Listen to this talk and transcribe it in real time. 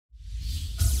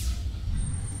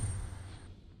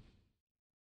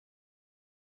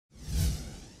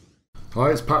Hi,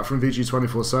 it's Pat from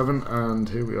VG247, and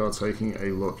here we are taking a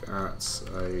look at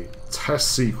a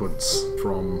test sequence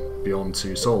from Beyond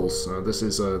Two Souls. This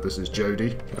is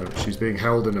Jodie. She's being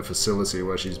held in a facility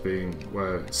where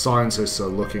where scientists are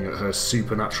looking at her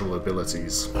supernatural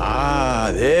abilities.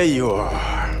 Ah, there you are.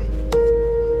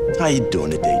 How you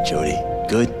doing today, Jodie?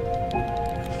 Good?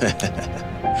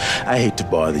 I hate to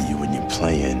bother you when you're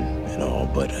playing and all,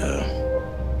 but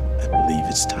I believe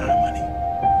it's time, honey.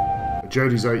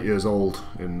 Jodie's 8 years old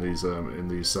in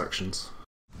these sections.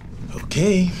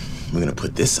 Okay, we're gonna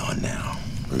put this on now.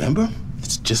 Remember?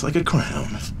 It's just like a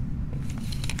crown.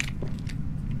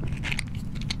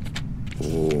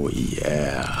 Oh,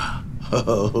 yeah.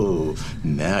 Oh,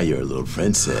 now you're a little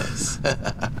princess.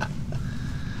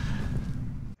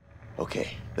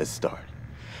 Okay, let's start.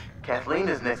 Kathleen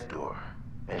is next door,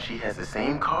 and she has the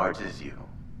same cards as you.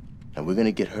 And we're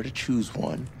gonna get her to choose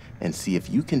one and see if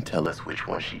you can tell us which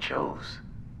one she chose.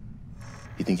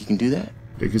 You think you can do that?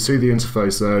 You can see the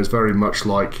interface there is very much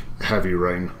like Heavy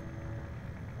Rain.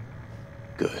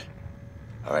 Good.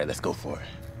 All right, let's go for it.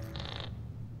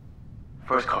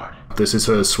 First card. This is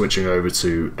her switching over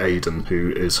to Aiden,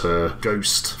 who is her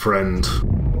ghost friend.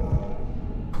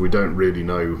 We don't really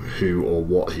know who or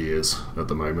what he is at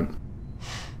the moment.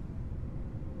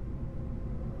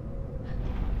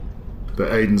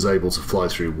 But Aiden's able to fly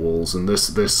through walls, and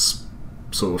this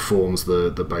sort of forms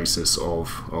the basis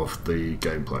of the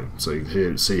gameplay. So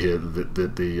you see here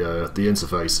that the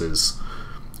interface is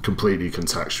completely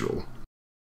contextual.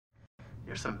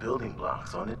 There's some building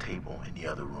blocks on the table in the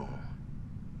other room.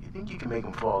 You think you can make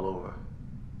them fall over?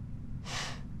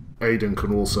 Aiden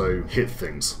can also hit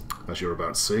things, as you're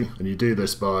about to see, and you do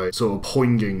this by sort of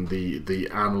poinging the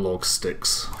analog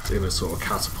sticks in a sort of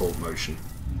catapult motion.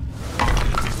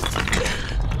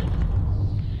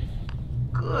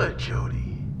 Good,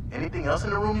 Jodie. Anything else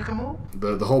in the room you can move?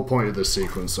 The whole point of this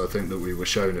sequence, I think, that we were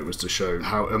shown it was to show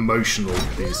how emotional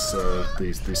these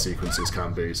sequences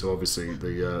can be. So obviously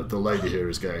the lady here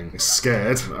is getting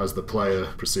scared as the player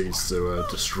proceeds to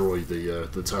destroy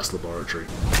the test laboratory.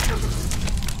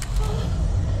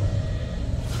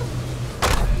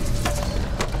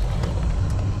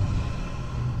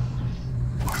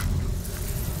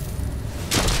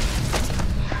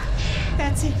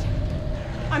 That's it.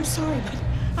 I'm sorry, but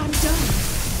I'm done.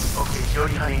 Okay,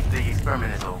 Jodie, honey, the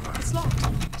experiment is over. It's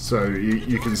locked. So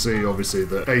you can see obviously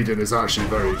that Aiden is actually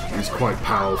he's quite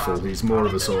powerful. He's more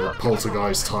of a sort of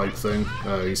poltergeist type thing.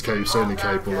 He's certainly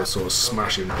capable of sort of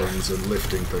smashing things and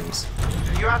lifting things.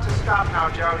 You have to stop now,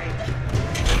 Jodie.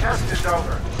 The test is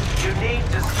over. You need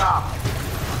to stop.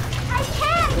 I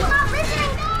can't! You're not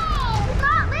listening! No! You're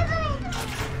not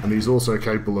listening! And he's also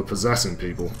capable of possessing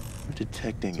people.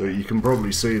 Detecting. So you can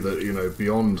probably see that, you know,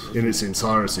 Beyond in its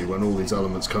entirety, when all these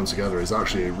elements come together, is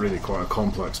actually really quite a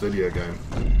complex video game.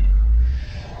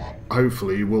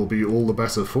 Hopefully you will be all the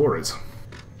better for it.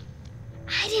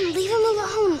 I didn't leave him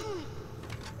alone.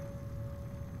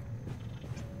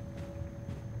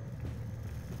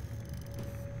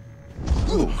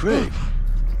 Oh, Craig.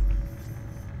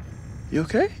 You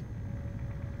okay?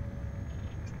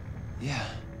 Yeah.